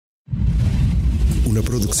Una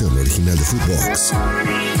producción original de FUTVOX.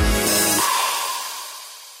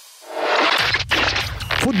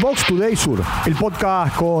 FUTVOX Today Sur, el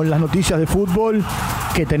podcast con las noticias de fútbol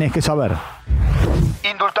que tenés que saber.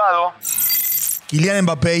 Indultado. Kylian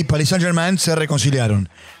Mbappé y Paris Saint-Germain se reconciliaron.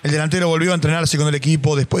 El delantero volvió a entrenarse con el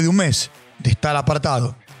equipo después de un mes de estar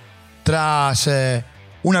apartado. Tras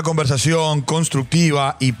una conversación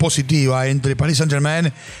constructiva y positiva entre Paris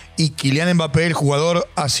Saint-Germain y Kylian Mbappé, el jugador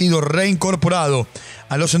ha sido reincorporado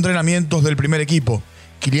a los entrenamientos del primer equipo.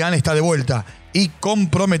 Kylian está de vuelta y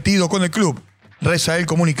comprometido con el club. Reza el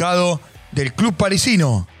comunicado del club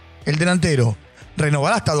parisino. El delantero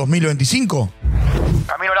renovará hasta 2025.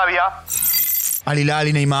 Camino Arabia. Al Hilal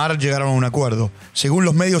y Neymar llegaron a un acuerdo. Según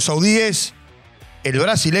los medios saudíes, el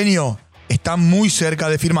brasileño está muy cerca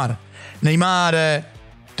de firmar. Neymar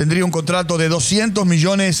tendría un contrato de $200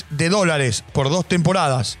 millones por 2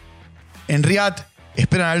 temporadas. En Riad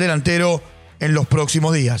esperan al delantero en los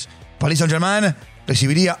próximos días. Paris Saint-Germain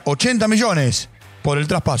recibiría 80 millones por el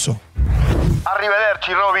traspaso.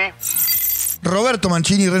 Arrivederci, Roby. Roberto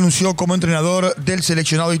Mancini renunció como entrenador del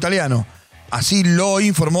seleccionado italiano. Así lo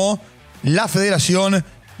informó la federación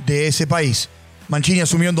de ese país. Mancini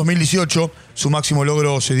asumió en 2018. Su máximo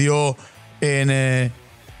logro se dio en el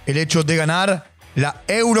hecho de ganar la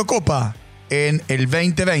Eurocopa en el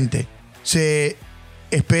 2020. Se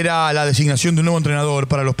espera la designación de un nuevo entrenador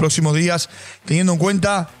para los próximos días, teniendo en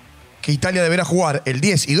cuenta que Italia deberá jugar el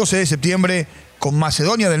 10 y 12 de septiembre con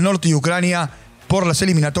Macedonia del Norte y Ucrania por las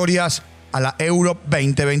eliminatorias a la Euro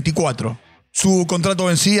 2024. Su contrato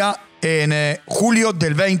vencía en julio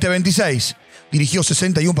del 2026. Dirigió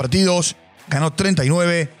 61 partidos, ganó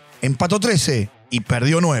 39, empató 13 y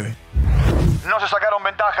perdió 9. No se sacaron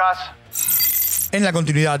ventajas. En la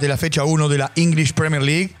continuidad de la fecha 1 de la English Premier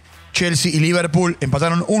League, Chelsea y Liverpool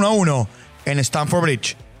empataron 1-1 en Stamford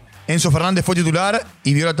Bridge. Enzo Fernández fue titular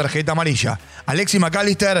y vio la tarjeta amarilla. Alexis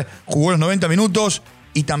McAllister jugó los 90 minutos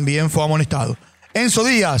y también fue amonestado. Enzo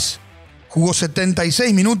Díaz jugó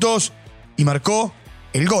 76 minutos y marcó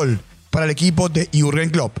el gol para el equipo de Jürgen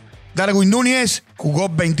Klopp. Darwin Núñez jugó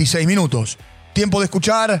 26 minutos. Tiempo de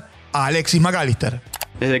escuchar a Alexis McAllister.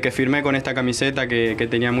 Desde que firmé con esta camiseta que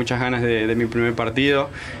tenía muchas ganas de mi primer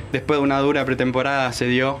partido, después de una dura pretemporada se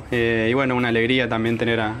dio, y bueno, una alegría también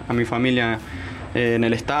tener a mi familia en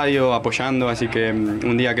el estadio apoyando, así que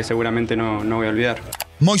un día que seguramente no voy a olvidar.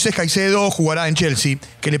 Moisés Caicedo jugará en Chelsea,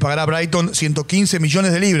 que le pagará a Brighton 115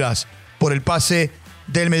 millones de libras por el pase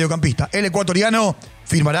del mediocampista. El ecuatoriano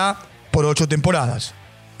firmará por 8 temporadas.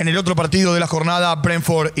 En el otro partido de la jornada,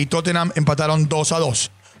 Brentford y Tottenham empataron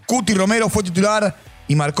 2-2. Cuti Romero fue titular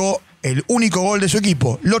y marcó el único gol de su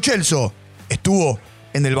equipo. Lo Celso estuvo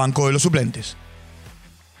en el banco de los suplentes.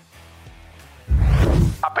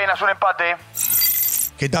 Apenas un empate.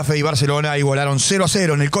 Getafe y Barcelona igualaron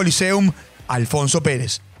 0-0 en el Coliseum Alfonso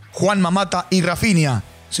Pérez. Juan Mamata y Rafinha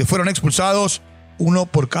se fueron expulsados, uno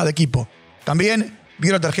por cada equipo. También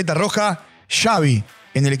vio la tarjeta roja Xavi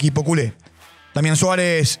en el equipo culé. Damián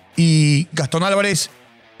Suárez y Gastón Álvarez,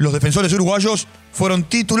 los defensores uruguayos, fueron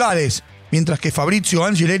titulares, mientras que Fabrizio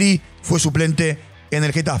Angileri fue suplente en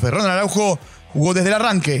el Getafe. Ronald Araujo jugó desde el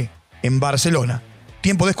arranque en Barcelona.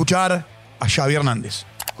 Tiempo de escuchar a Xavi Hernández.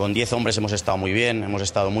 Con 10 hombres hemos estado muy bien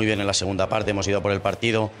en la segunda parte, hemos ido por el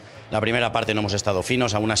partido. La primera parte no hemos estado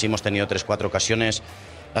finos, aún así hemos tenido 3-4 ocasiones.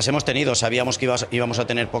 Las hemos tenido, sabíamos que íbamos a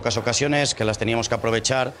tener pocas ocasiones, que las teníamos que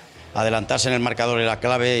aprovechar. Adelantarse en el marcador era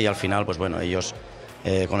clave y al final, pues bueno, ellos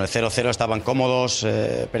con el 0-0 estaban cómodos,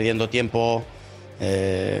 perdiendo tiempo,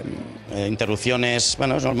 interrupciones.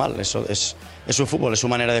 Bueno, es normal, eso es su fútbol, es su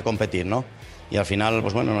manera de competir, ¿no? Y al final,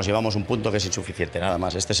 pues bueno, nos llevamos un punto que es insuficiente, nada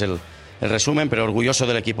más. Este es el resumen, pero orgulloso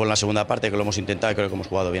del equipo en la segunda parte, que lo hemos intentado y creo que hemos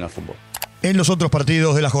jugado bien al fútbol. En los otros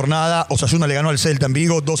partidos de la jornada, Osasuna le ganó al Celta en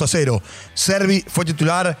Vigo 2-0. Servi fue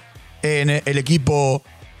titular en el equipo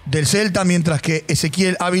del Celta, mientras que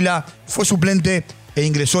Ezequiel Ávila fue suplente e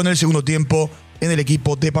ingresó en el segundo tiempo en el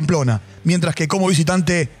equipo de Pamplona. Mientras que como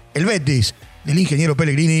visitante, el Betis del ingeniero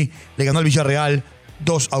Pellegrini le ganó al Villarreal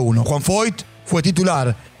 2-1. Juan Foyt fue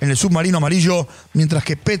titular en el submarino amarillo, mientras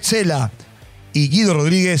que Petzela y Guido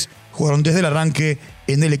Rodríguez jugaron desde el arranque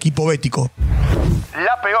en el equipo bético.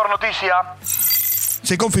 La peor noticia.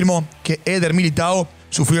 Se confirmó que Eder Militao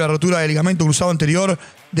sufrió la rotura del ligamento cruzado anterior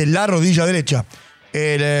de la rodilla derecha.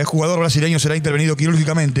 El jugador brasileño será intervenido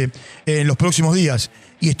quirúrgicamente en los próximos días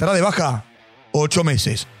y estará de baja 8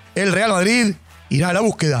 meses. El Real Madrid irá a la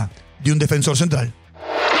búsqueda de un defensor central.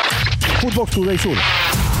 FUTVOX Today Sur.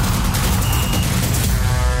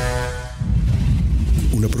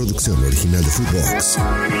 Una producción original de FUTVOX.